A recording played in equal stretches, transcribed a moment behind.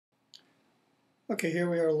Okay, here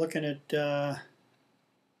we are looking at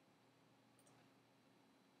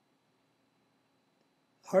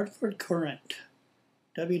Hartford Courant,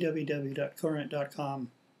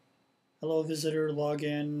 www.courant.com. Hello visitor,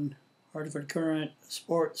 login, Hartford Courant,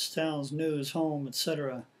 sports, towns, news, home,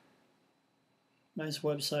 etc. Nice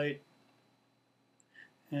website.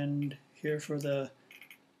 And here for the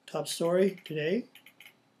top story today.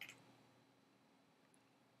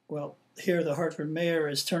 Well, here the Hartford mayor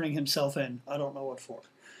is turning himself in. I don't know what for.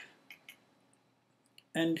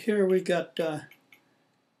 And here we got a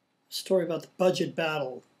story about the budget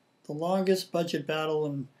battle, the longest budget battle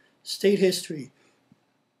in state history.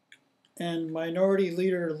 And Minority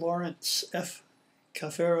Leader Lawrence F.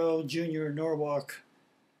 Cafaro Jr. Norwalk,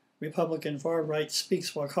 Republican far right,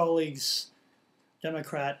 speaks while colleagues,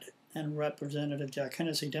 Democrat, and Representative Jack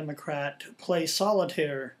Hennessy, Democrat, play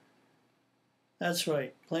solitaire. That's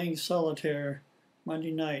right, playing solitaire Monday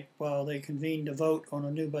night while they convene to vote on a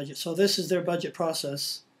new budget. So this is their budget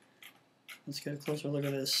process. Let's get a closer look at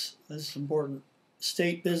this. This is important.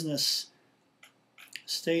 State business.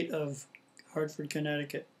 State of Hartford,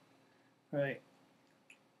 Connecticut. Right.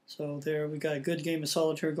 So there we got a good game of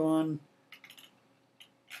solitaire going.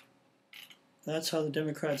 That's how the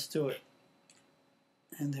Democrats do it.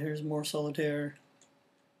 And here's more solitaire.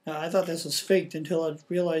 Now, I thought this was faked until I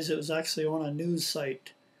realized it was actually on a news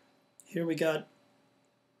site. Here we got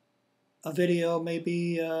a video,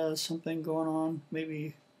 maybe something going on.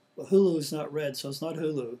 Maybe well, Hulu is not red, so it's not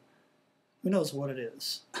Hulu. Who knows what it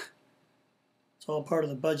is? It's all part of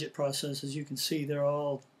the budget process. As you can see, they're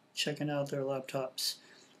all checking out their laptops.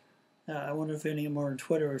 I wonder if any of them are on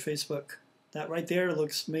Twitter or Facebook. That right there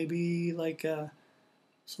looks maybe like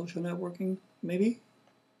social networking, maybe?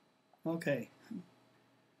 Okay.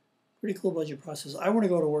 Pretty cool budget process. I want to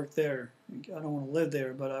go to work there. I don't want to live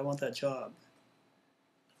there, but I want that job.